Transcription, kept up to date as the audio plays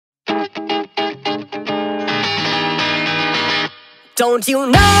Don't you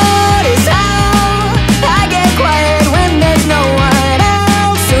notice how I get quiet when there's no one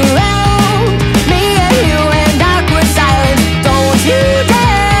else around? Me and you and awkward silence. Don't you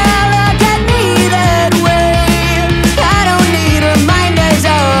dare look at me that way. I don't need reminders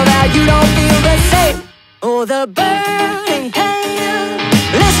of how you don't feel the same. Oh, the burning pain,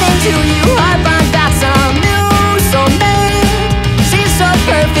 listening to you harp on about some new soulmate. She's so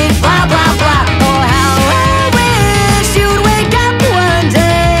perfect, blah blah blah. Oh, how I wish you'd wake up one day.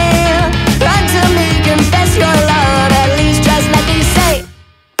 Run to me, confess your love, at least just let me say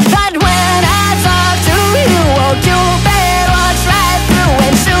that when I talk to you, won't you bet walks right through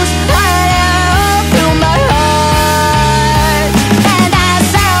and shoots right out through my heart. And I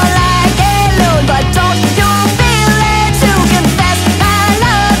sound like a loon, but don't you feel it to confess I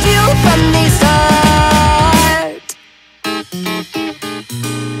loved you from the start.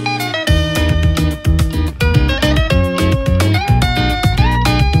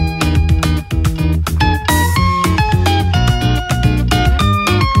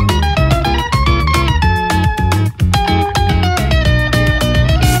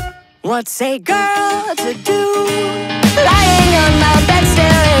 What's a girl to do, lying on my bed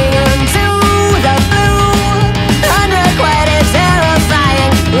staring into the blue? Unrequited,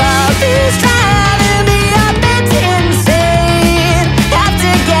 terrifying love is driving me a bit insane. Have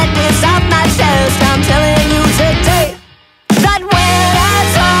to get this off my chest, I'm telling you today that when I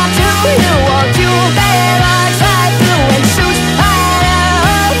talk to you, won't you bet walks right through and shoots right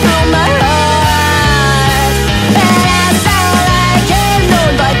out through my heart. And I sound like a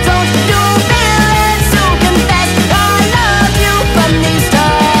loon, but don't you feel it to confess I love you from the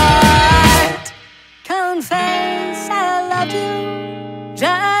start. Confess I love you,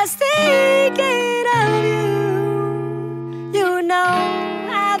 just thinking of you. You know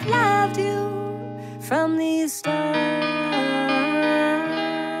I've loved you from the start.